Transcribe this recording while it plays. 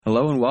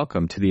Hello and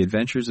welcome to the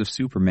Adventures of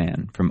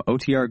Superman from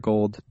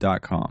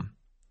OTRGold.com.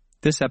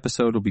 This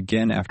episode will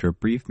begin after a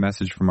brief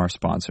message from our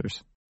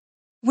sponsors.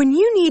 When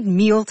you need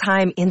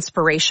mealtime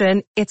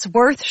inspiration, it's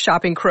worth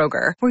shopping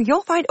Kroger, where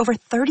you'll find over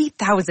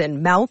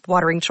 30,000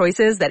 mouth-watering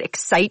choices that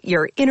excite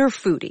your inner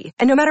foodie.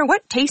 And no matter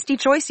what tasty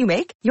choice you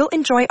make, you'll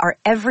enjoy our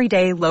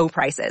everyday low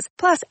prices,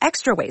 plus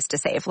extra ways to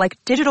save, like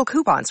digital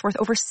coupons worth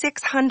over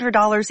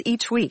 $600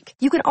 each week.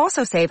 You can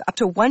also save up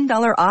to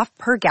 $1 off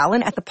per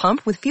gallon at the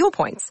pump with fuel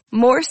points.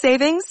 More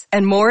savings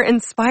and more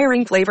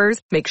inspiring flavors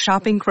make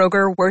shopping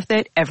Kroger worth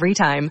it every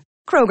time.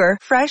 Kroger,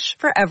 fresh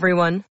for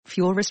everyone.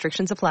 Fuel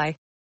restrictions apply.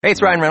 Hey, it's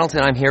Ryan Reynolds,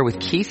 and I'm here with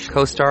Keith,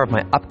 co-star of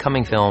my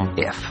upcoming film,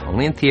 If,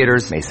 only in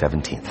theaters May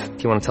 17th.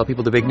 Do you want to tell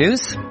people the big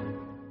news?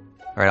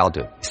 All right, I'll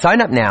do it. Sign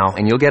up now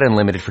and you'll get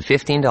unlimited for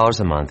 $15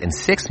 a month and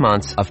 6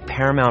 months of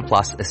Paramount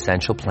Plus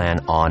Essential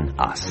Plan on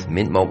us.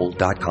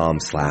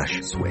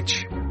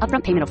 MintMobile.com/switch.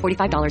 Upfront payment of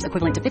 $45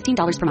 equivalent to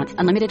 $15 per month.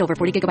 Unlimited over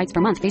 40 gigabytes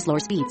per month. Face lower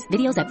speeds.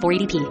 Videos at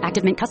 480p.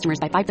 Active Mint customers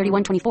by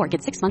 531.24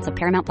 get 6 months of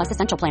Paramount Plus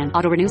Essential Plan.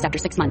 Auto renews after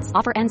 6 months.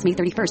 Offer ends May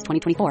 31st,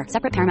 2024.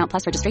 Separate Paramount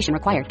Plus registration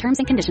required. Terms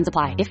and conditions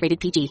apply if rated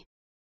PG.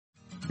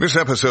 This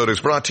episode is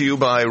brought to you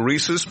by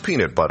Reese's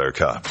Peanut Butter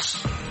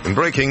Cups. In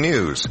breaking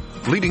news,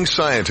 leading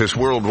scientists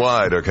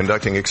worldwide are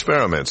conducting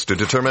experiments to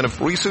determine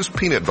if Reese's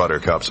Peanut Butter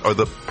Cups are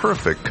the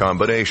perfect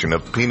combination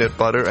of peanut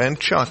butter and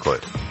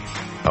chocolate.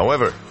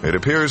 However, it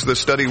appears the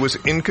study was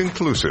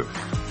inconclusive,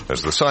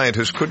 as the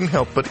scientists couldn't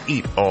help but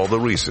eat all the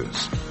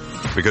Reese's.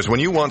 Because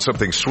when you want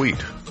something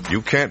sweet,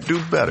 you can't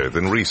do better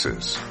than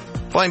Reese's.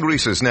 Find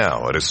Reese's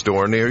now at a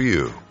store near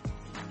you.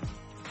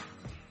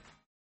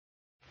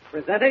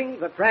 Presenting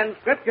the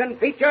transcription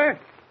feature,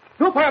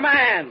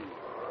 Superman!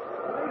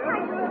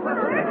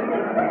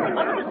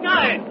 Up in the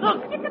sky!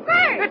 Look! It's a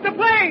bird! It's a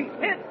plane!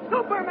 It's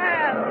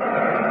Superman!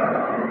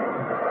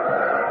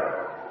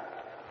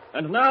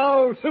 And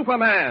now,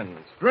 Superman,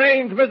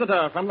 strange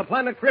visitor from the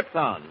planet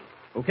Krypton,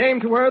 who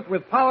came to Earth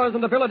with powers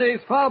and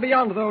abilities far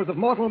beyond those of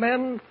mortal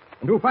men,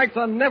 and who fights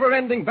a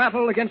never-ending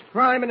battle against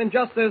crime and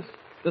injustice,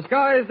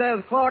 disguised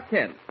as Clark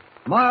Kent,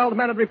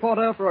 mild-mannered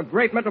reporter for a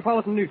great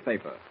metropolitan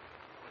newspaper.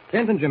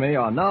 Kent and Jimmy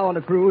are now on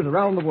a cruise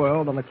around the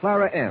world on the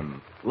Clara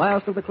M,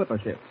 last of the clipper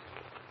ships.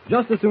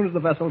 Just as soon as the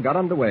vessel got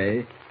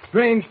underway,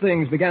 strange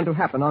things began to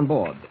happen on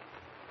board.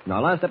 In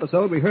our last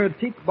episode, we heard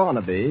Teak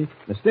Barnaby,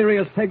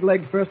 mysterious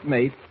peg-legged first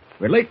mate,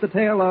 relate the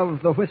tale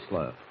of the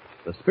Whistler,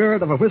 the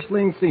spirit of a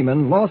whistling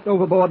seaman lost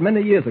overboard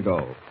many years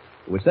ago,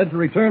 who was said to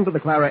return to the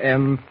Clara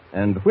M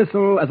and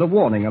whistle as a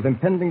warning of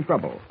impending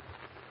trouble.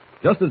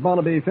 Just as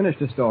Barnaby finished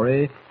his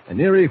story, an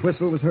eerie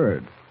whistle was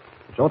heard.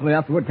 Shortly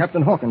afterward,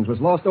 Captain Hawkins was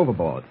lost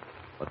overboard,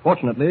 but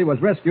fortunately was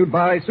rescued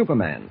by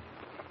Superman.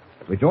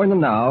 As we join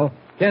them now,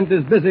 Kent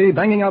is busy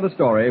banging out a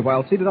story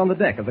while seated on the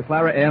deck of the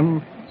Clara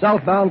M,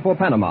 southbound for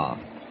Panama.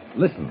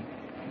 Listen.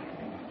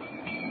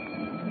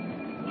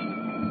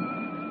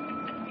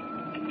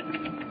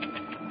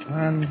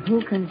 And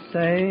who can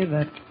say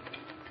that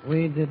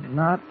we did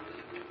not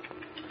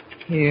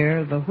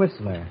hear the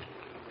Whistler?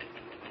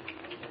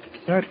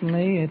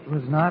 Certainly it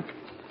was not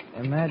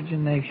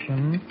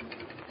imagination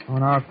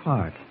on our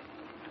part.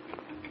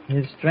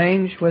 His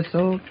strange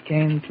whistle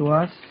came to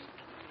us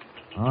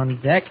on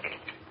deck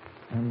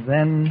and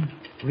then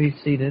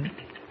receded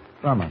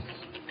from us.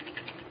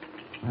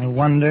 I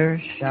wonder,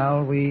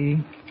 shall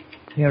we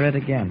hear it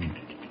again?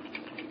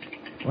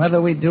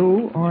 Whether we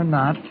do or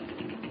not,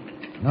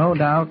 no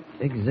doubt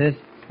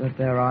exists that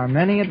there are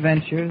many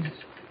adventures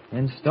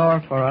in store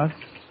for us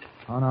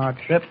on our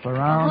trip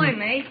around... Ahoy,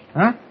 mate.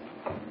 Huh?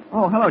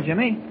 Oh, hello,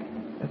 Jimmy.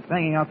 Just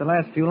banging out the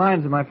last few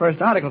lines of my first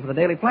article for the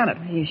Daily Planet.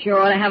 You sure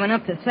ought to have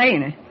enough to say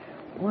in it.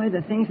 Boy,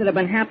 the things that have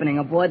been happening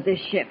aboard this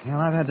ship. Well,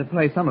 I've had to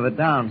play some of it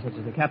down, such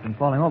as the captain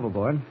falling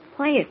overboard.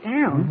 Play it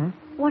down? Mm-hmm.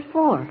 What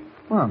for?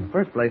 Well, in the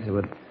first place,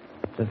 it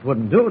just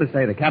wouldn't do to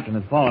say the captain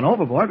had fallen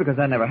overboard because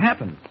that never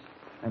happens.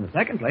 In the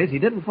second place, he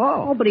didn't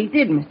fall. Oh, but he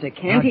did, Mr.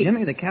 Kent. Now,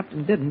 Jimmy, the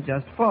captain didn't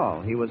just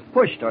fall. He was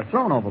pushed or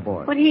thrown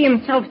overboard. But he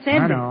himself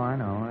said that... I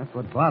know. That's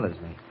what bothers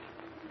me.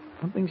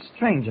 Something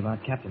strange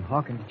about Captain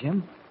Hawkins,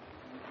 Jim.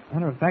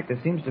 Matter of fact, there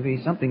seems to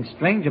be something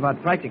strange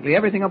about practically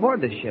everything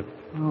aboard this ship.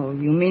 Oh,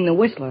 you mean the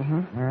Whistler,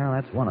 huh? Well,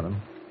 that's one of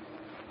them.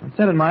 I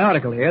said in my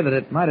article here that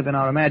it might have been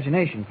our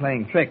imagination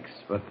playing tricks,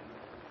 but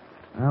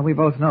we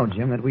both know,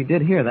 Jim, that we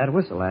did hear that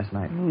whistle last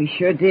night. Oh, we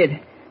sure did.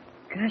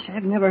 Gosh,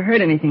 I've never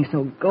heard anything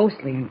so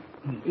ghostly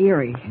and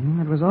eerie.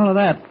 It was all of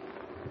that.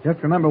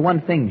 Just remember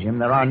one thing, Jim.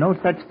 There are no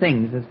such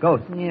things as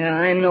ghosts. Yeah,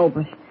 I know,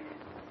 but...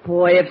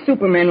 Boy, if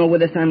Superman were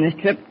with us on this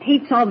trip,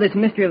 he'd solve this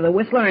mystery of the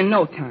Whistler in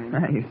no time.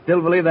 You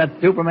still believe that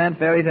Superman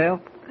fairy tale?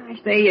 Gosh,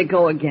 there you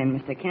go again,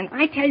 Mr. Kent.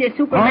 I tell you,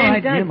 Superman All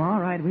right, does... Jim, all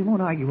right. We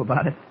won't argue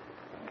about it.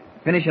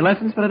 Finish your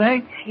lessons for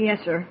today? Yes,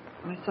 sir.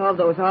 I solved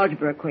those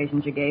algebra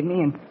equations you gave me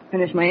and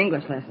finished my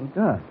English lesson.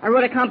 Good. I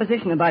wrote a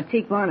composition about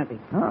Teak Barnaby.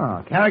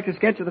 Oh, character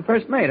sketch of the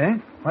first mate, eh?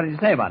 What did you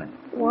say about it?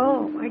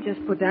 Well, I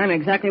just put down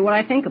exactly what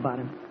I think about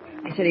him.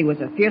 I said he was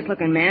a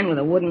fierce-looking man with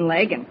a wooden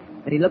leg and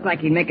that he looked like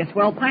he'd make a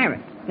swell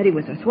pirate. That he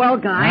was a swell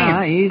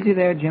guy. Easy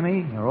there,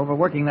 Jimmy. You're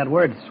overworking that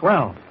word,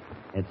 swell.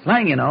 It's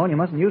slang, you know, and you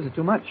mustn't use it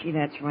too much. Gee,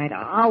 that's right.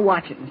 I'll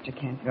watch it, Mr.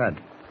 Kent. Good.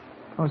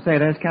 Oh, say,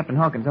 there's Captain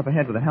Hawkins up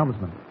ahead with the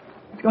helmsman.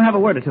 Let's go have a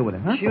word or two with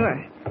him, huh?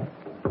 Sure.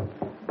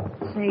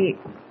 Say,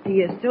 do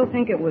you still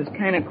think it was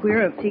kind of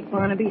queer of Teak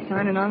Barnaby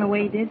signing on the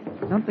way he did?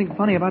 Something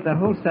funny about that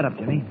whole setup,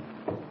 Jimmy.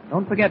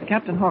 Don't forget,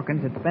 Captain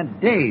Hawkins had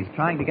spent days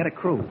trying to get a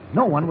crew.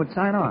 No one would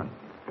sign on.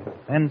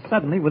 Then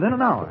suddenly, within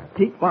an hour,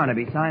 Teak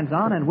Barnaby signs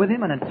on, and with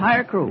him an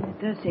entire crew.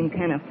 It does seem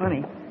kind of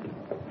funny.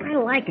 I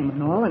like him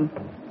and all, and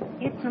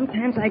yet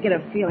sometimes I get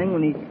a feeling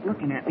when he's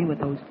looking at me with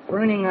those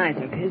burning eyes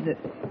of his that,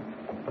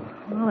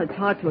 well, it's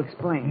hard to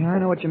explain. Yeah, I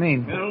know what you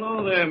mean.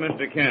 Hello there,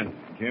 Mr. Kent.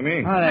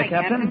 Jimmy? Hi there,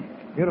 Captain.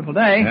 Beautiful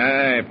day.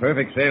 Aye,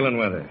 perfect sailing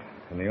weather.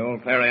 And the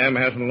old Clariam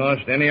hasn't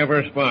lost any of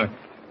her spark.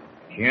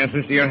 She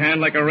answers to your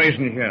hand like a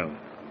raisin shell.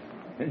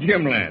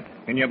 Jim, lad,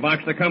 can you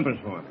box the compass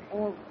for me?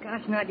 Oh,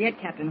 gosh, not yet,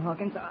 Captain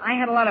Hawkins. I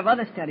had a lot of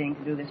other studying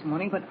to do this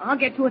morning, but I'll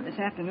get to it this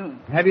afternoon.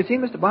 Have you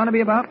seen Mr.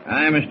 Barnaby about?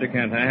 Aye, Mr.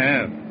 Kent, I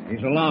have.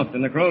 He's aloft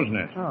in the crow's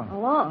nest. Oh.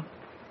 Aloft?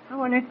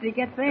 How on earth did he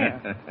get there?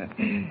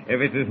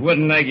 If it's his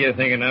wooden leg you're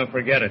thinking of,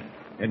 forget it.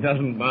 It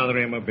doesn't bother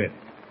him a bit.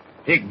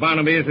 Teak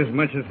Barnaby is as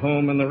much at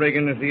home in the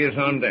rigging as he is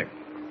on deck.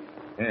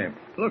 Hey,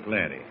 look,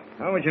 laddie,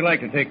 how would you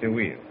like to take the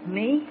wheel?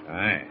 Me?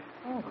 Aye.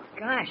 Oh,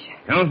 gosh.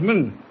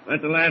 Councilman,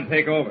 let the lad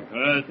take over.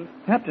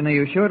 Captain, are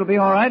you sure it'll be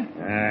all right?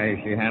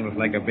 Aye, she handles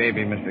like a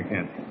baby, Mr.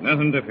 Kent.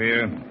 Nothing to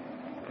fear.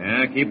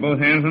 Yeah, keep both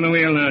hands on the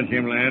wheel now,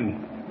 Jim, lad.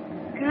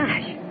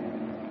 Gosh.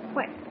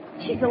 What?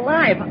 She's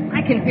alive.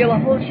 I can feel the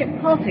whole ship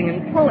pulsing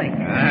and pulling.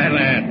 Aye,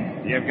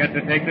 lad. You've got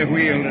to take the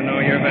wheel to know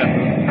your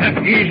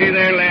vessel. Easy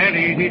there, lad.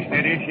 Easy,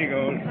 steady she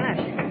goes.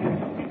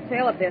 Gosh.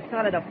 Sail up there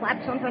started to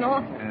flap something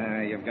off.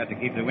 You've got to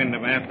keep the wind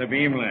abaft the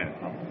beam, lad.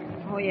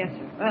 Oh, yes,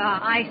 sir.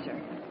 Aye, sir.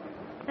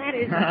 That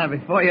is...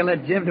 Before you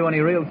let Jim do any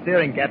real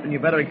steering, Captain, you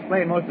better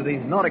explain most of these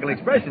nautical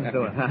expressions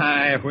to us.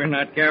 Aye, if we're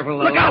not careful...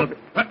 Look out!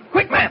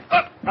 Quick, man!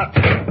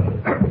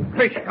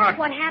 Great Scott.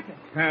 What happened?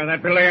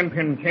 That belaying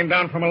pin came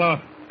down from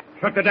aloft.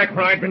 Struck the deck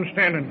where I'd been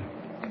standing.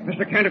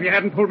 Mr. Kent, if you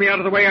hadn't pulled me out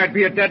of the way, I'd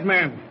be a dead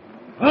man.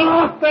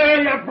 Aloft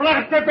there, you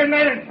blasted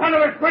benighted son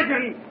of a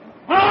Christian!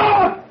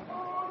 Aloft!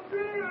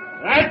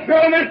 That's you,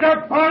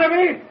 Mr.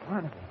 Barnaby!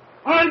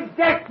 On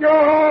deck, you...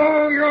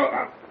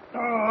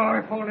 Oh,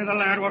 if only the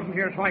lad wasn't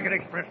here so I could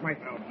express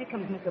myself. Here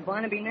comes Mr.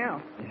 Barnaby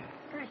now.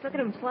 Gosh, look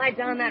at him slide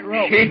down that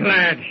rope. Sheet,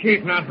 lad,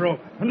 sheet, not rope.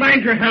 And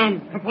mind your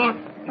helm. Support,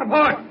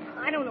 support.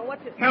 I don't know what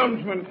to...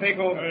 Helmsman, take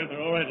over.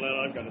 All right,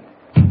 lad, I've got it.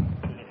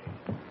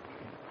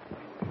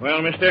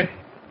 Well, mister,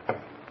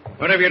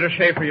 what have you to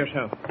say for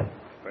yourself?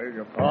 Beg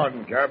your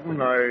pardon,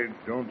 Captain. I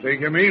don't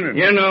take your meaning.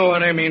 You know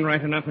what I mean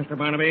right enough, Mr.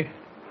 Barnaby.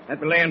 That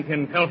belaying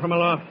pin fell from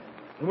aloft.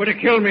 It would have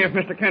killed me if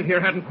Mr. Kent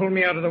here hadn't pulled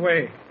me out of the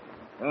way.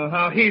 Oh,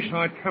 how he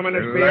saw it coming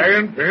as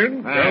belaying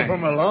pin? Aye. Fell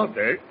from aloft,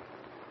 eh?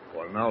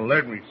 Well, now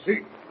let me see.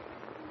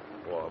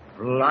 Well,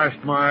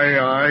 blast my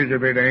eyes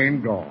if it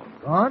ain't gone.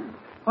 Gone?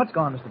 What's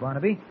gone, Mr.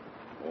 Barnaby?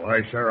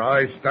 Why, sir,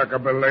 I stuck a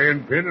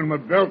belaying pin in my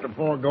belt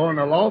before going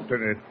aloft,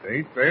 and it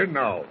ain't there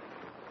now.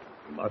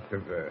 Must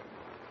have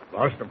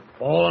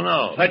fallen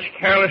out. Such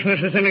carelessness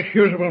is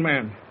inexcusable,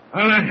 man.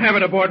 I'll not have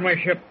it aboard my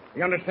ship.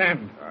 You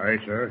understand? Aye,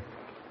 sir.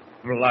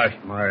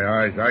 Blast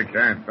my eyes, I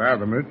can't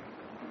fathom it.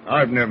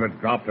 I've never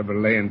dropped a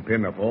belaying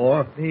pin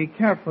before. Be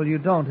careful you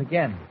don't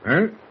again.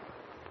 Huh?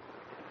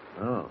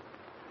 Oh.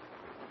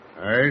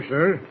 Aye,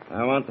 sir.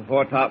 I want the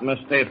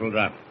foretopmast staysail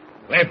drop.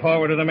 Lay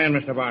forward to the men,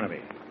 Mr. Barnaby.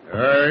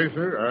 Aye,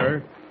 sir,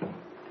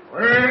 aye.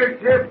 Way,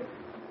 ship!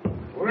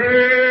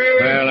 Way!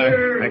 Well,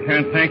 I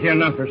can't thank you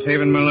enough for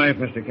saving my life,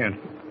 Mr. Kent.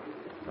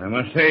 I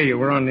must say you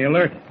were on the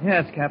alert.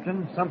 Yes,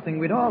 Captain. Something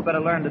we'd all better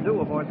learn to do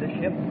aboard this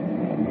ship.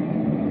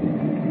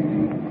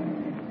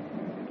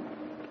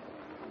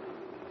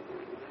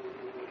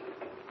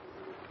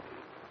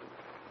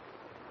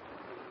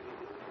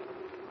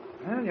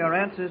 Well, your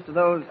answers to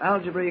those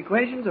algebra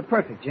equations are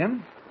perfect,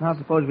 Jim. Now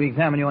suppose we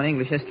examine you on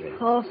English history.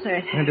 All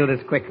set. We'll do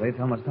this quickly. It's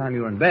almost time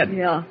you were in bed.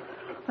 Yeah.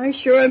 I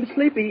sure am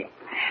sleepy.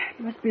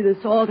 Must be the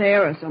salt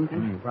air or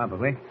something.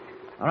 Probably.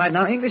 All right,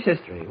 now, English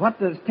history. What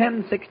does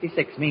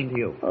 1066 mean to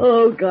you?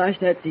 Oh, gosh,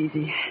 that's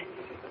easy.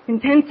 In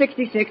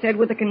 1066,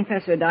 Edward the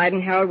Confessor died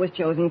and Harold was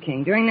chosen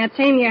king. During that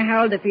same year,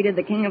 Harold defeated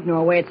the King of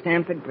Norway at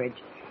Stamford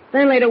Bridge.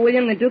 Then later,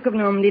 William, the Duke of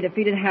Normandy,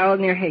 defeated Harold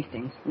near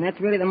Hastings. And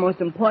that's really the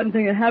most important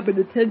thing that happened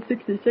in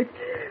 1066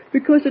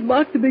 because it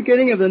marked the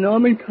beginning of the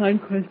Norman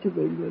conquest of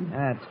England.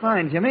 That's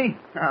fine, Jimmy.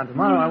 Now,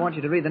 tomorrow I want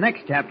you to read the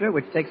next chapter,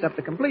 which takes up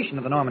the completion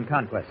of the Norman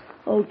conquest.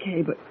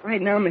 Okay, but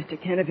right now, Mr.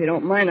 Kent, if you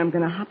don't mind, I'm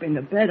going to hop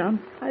into bed. I'm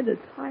kind of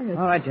tired.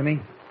 All right,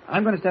 Jimmy.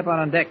 I'm going to step out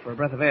on deck for a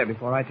breath of air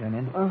before I turn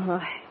in. Uh-huh.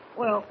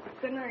 Well,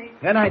 good night.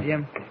 Good night,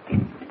 Jim.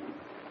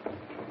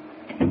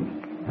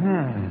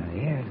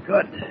 Yes,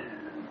 good.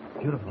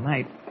 Beautiful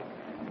night.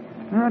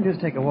 I'll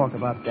just take a walk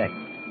about deck.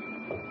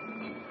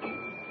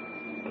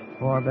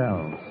 4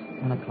 bells.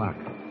 10 o'clock.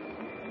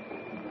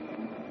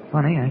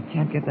 Funny, I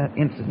can't get that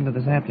incident of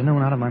this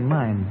afternoon out of my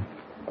mind.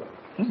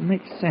 Doesn't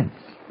make sense.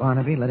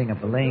 Barnaby letting a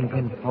belaying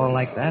pin fall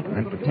like that and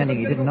then pretending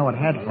he didn't know it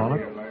had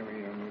fallen.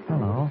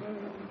 Hello.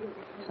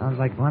 Sounds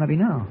like Barnaby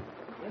now.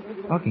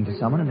 talking to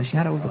someone in the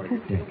shadow of the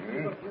poop deck.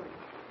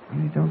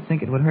 I don't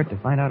think it would hurt to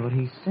find out what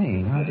he's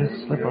saying. I'll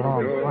just slip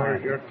along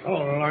quiet. You're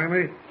told,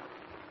 Limey.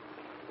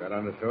 That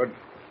understood?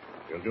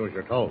 You'll do as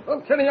you're told.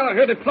 I'm telling you, I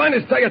heard the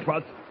finest day it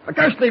was. A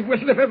ghostly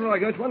whistle if ever I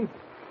heard one.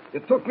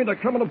 It took me to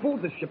coming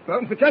aboard this ship,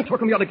 Bones, but you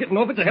took me out of getting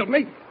over to help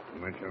me.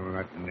 Mention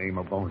that name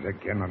of Bones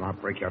again, and I'll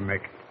break your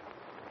neck.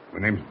 My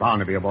name's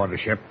Barnaby aboard the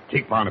ship.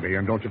 Teak Barnaby,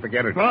 and don't you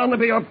forget it.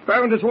 Barnaby or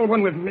Bones is all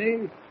one with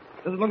me.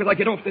 As long as I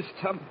get off this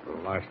tub.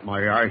 Blast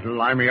my eyes,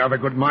 Limey, I've a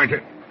good mind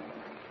to...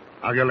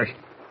 Now, you listen.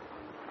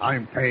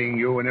 I'm paying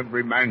you and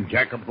every man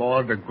jack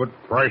aboard a good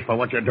price for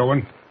what you're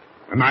doing.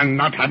 And I'll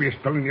not have you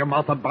spilling your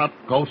mouth about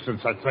ghosts and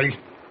such things.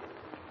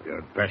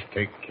 You'd best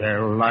take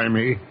care,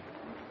 Limey,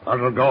 or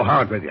it'll go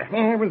hard with you.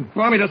 Oh, it was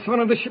balmy to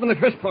swallow the ship in the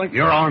first point.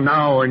 You're on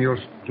now, and you'll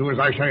do as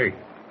I say.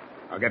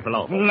 I'll get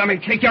below. Let me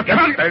take your...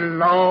 Get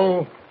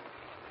below!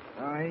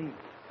 I...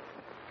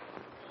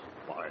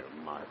 Spoil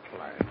my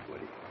plan,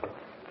 Woody.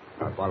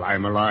 Not while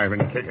I'm alive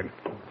and kicking.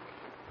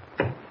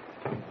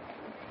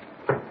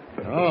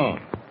 Oh.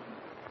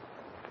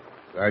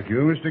 That you,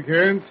 Mr.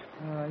 Kent?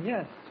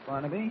 Yes,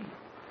 Barnaby.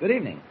 Good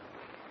evening.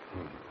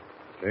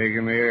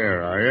 Taking the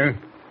air, are you?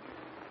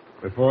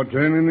 Before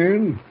turning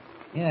in?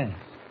 Yes.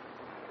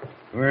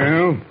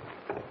 Well,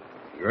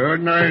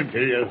 good night to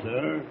you,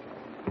 sir.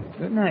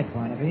 Good night,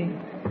 Barnaby.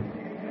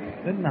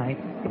 Good night.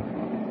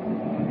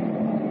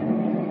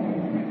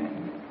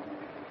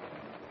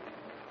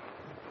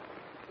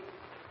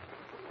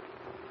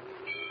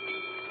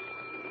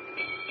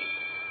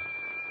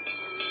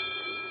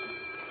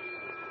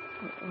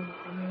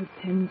 Oh,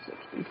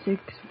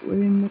 1066,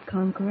 William the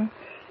Conqueror,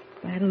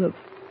 Battle of...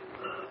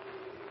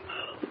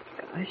 Oh,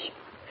 gosh.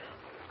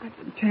 I've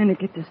been trying to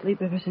get to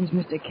sleep ever since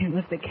Mr. Kent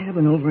left the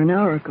cabin over an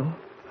hour ago.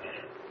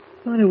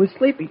 Thought I was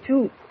sleepy,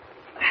 too.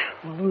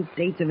 All those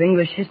dates of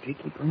English history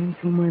keep running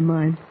through my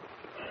mind.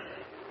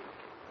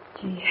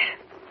 Gee,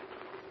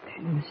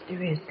 kind of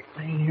mysterious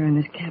lying here in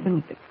this cabin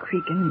with the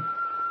creaking.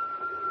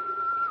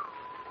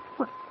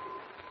 What?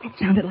 That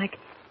sounded like...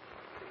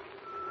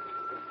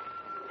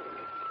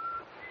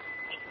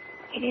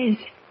 It is.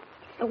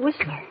 It's the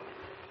Whistler.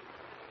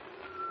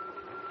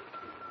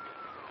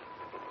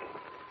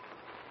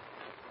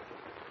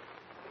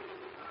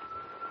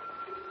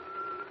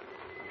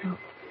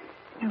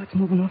 Now it's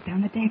moving off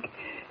down the deck.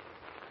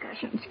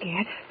 Gosh, I'm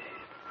scared.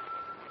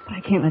 But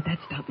I can't let that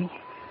stop me.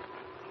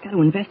 Got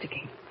to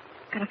investigate.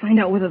 Got to find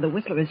out whether the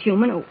Whistler is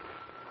human or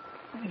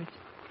whether it's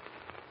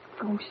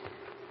a ghost.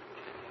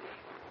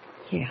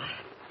 Yeah.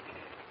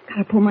 Got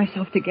to pull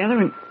myself together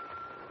and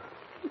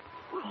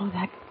follow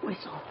that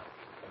whistle.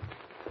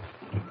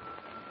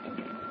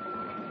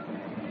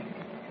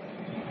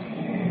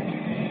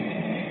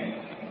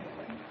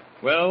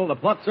 Well, the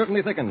plot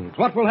certainly thickens.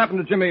 What will happen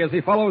to Jimmy as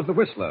he follows the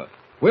Whistler?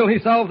 Will he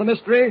solve the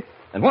mystery?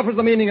 And what was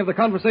the meaning of the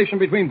conversation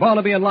between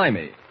Barnaby and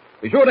Limey?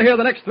 Be sure to hear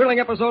the next thrilling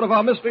episode of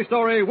our mystery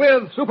story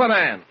with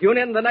Superman. Tune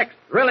in the next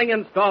thrilling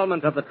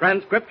installment of the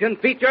transcription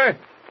feature,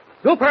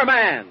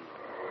 Superman.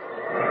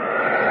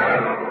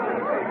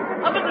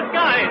 Up in the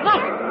sky,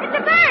 look! It's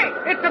a bird!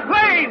 It's a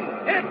plane!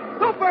 It's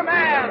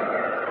Superman!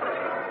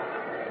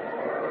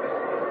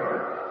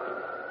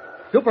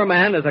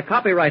 Superman is a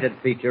copyrighted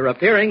feature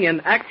appearing in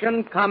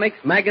Action Comics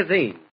magazine.